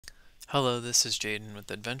Hello, this is Jaden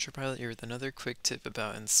with Adventure Pilot here with another quick tip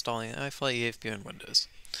about installing iFly EFB on Windows.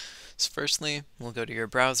 So firstly, we'll go to your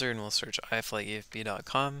browser and we'll search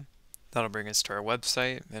iflyefb.com. That'll bring us to our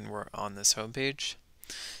website and we're on this homepage.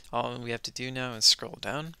 All we have to do now is scroll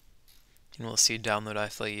down and we'll see download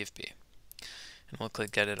iFly EFB. And we'll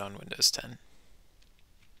click get it on Windows 10.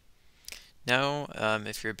 Now,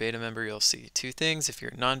 if you're a beta member, you'll see two things. If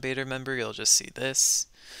you're a non-beta member, you'll just see this.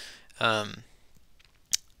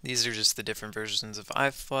 These are just the different versions of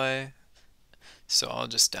iFly. So I'll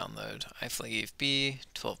just download iFly EFB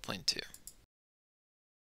 12.2.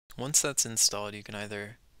 Once that's installed, you can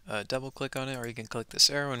either double click on it or you can click this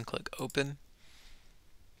arrow and click open.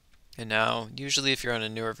 And now, usually if you're on a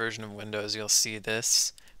newer version of Windows, you'll see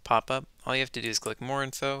this pop up. All you have to do is click more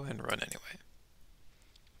info and run anyway.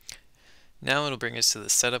 Now it'll bring us to the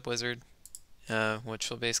setup wizard, which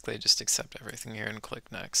will basically just accept everything here and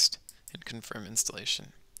click next and confirm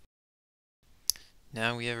installation.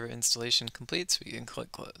 Now we have our installation complete, so we can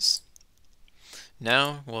click close.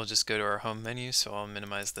 Now we'll just go to our home menu, so I'll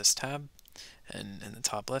minimize this tab, and in the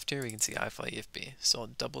top left here we can see iFly EFB. So I'll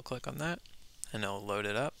double click on that and it'll load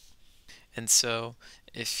it up. And so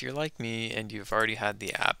if you're like me and you've already had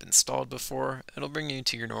the app installed before, it'll bring you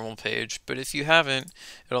to your normal page, but if you haven't,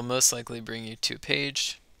 it'll most likely bring you to a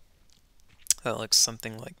page that looks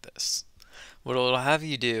something like this. What it'll have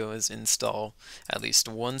you do is install at least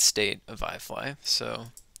one state of iFly. So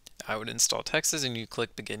I would install Texas and you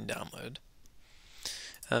click begin download.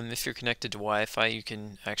 If you're connected to Wi-Fi, you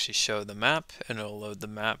can actually show the map and it'll load the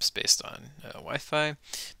maps based on Wi-Fi.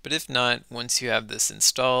 But if not, once you have this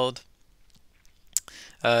installed,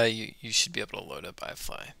 you should be able to load up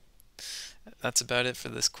iFly. That's about it for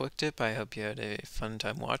this quick tip. I hope you had a fun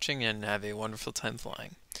time watching and have a wonderful time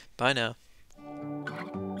flying. Bye now.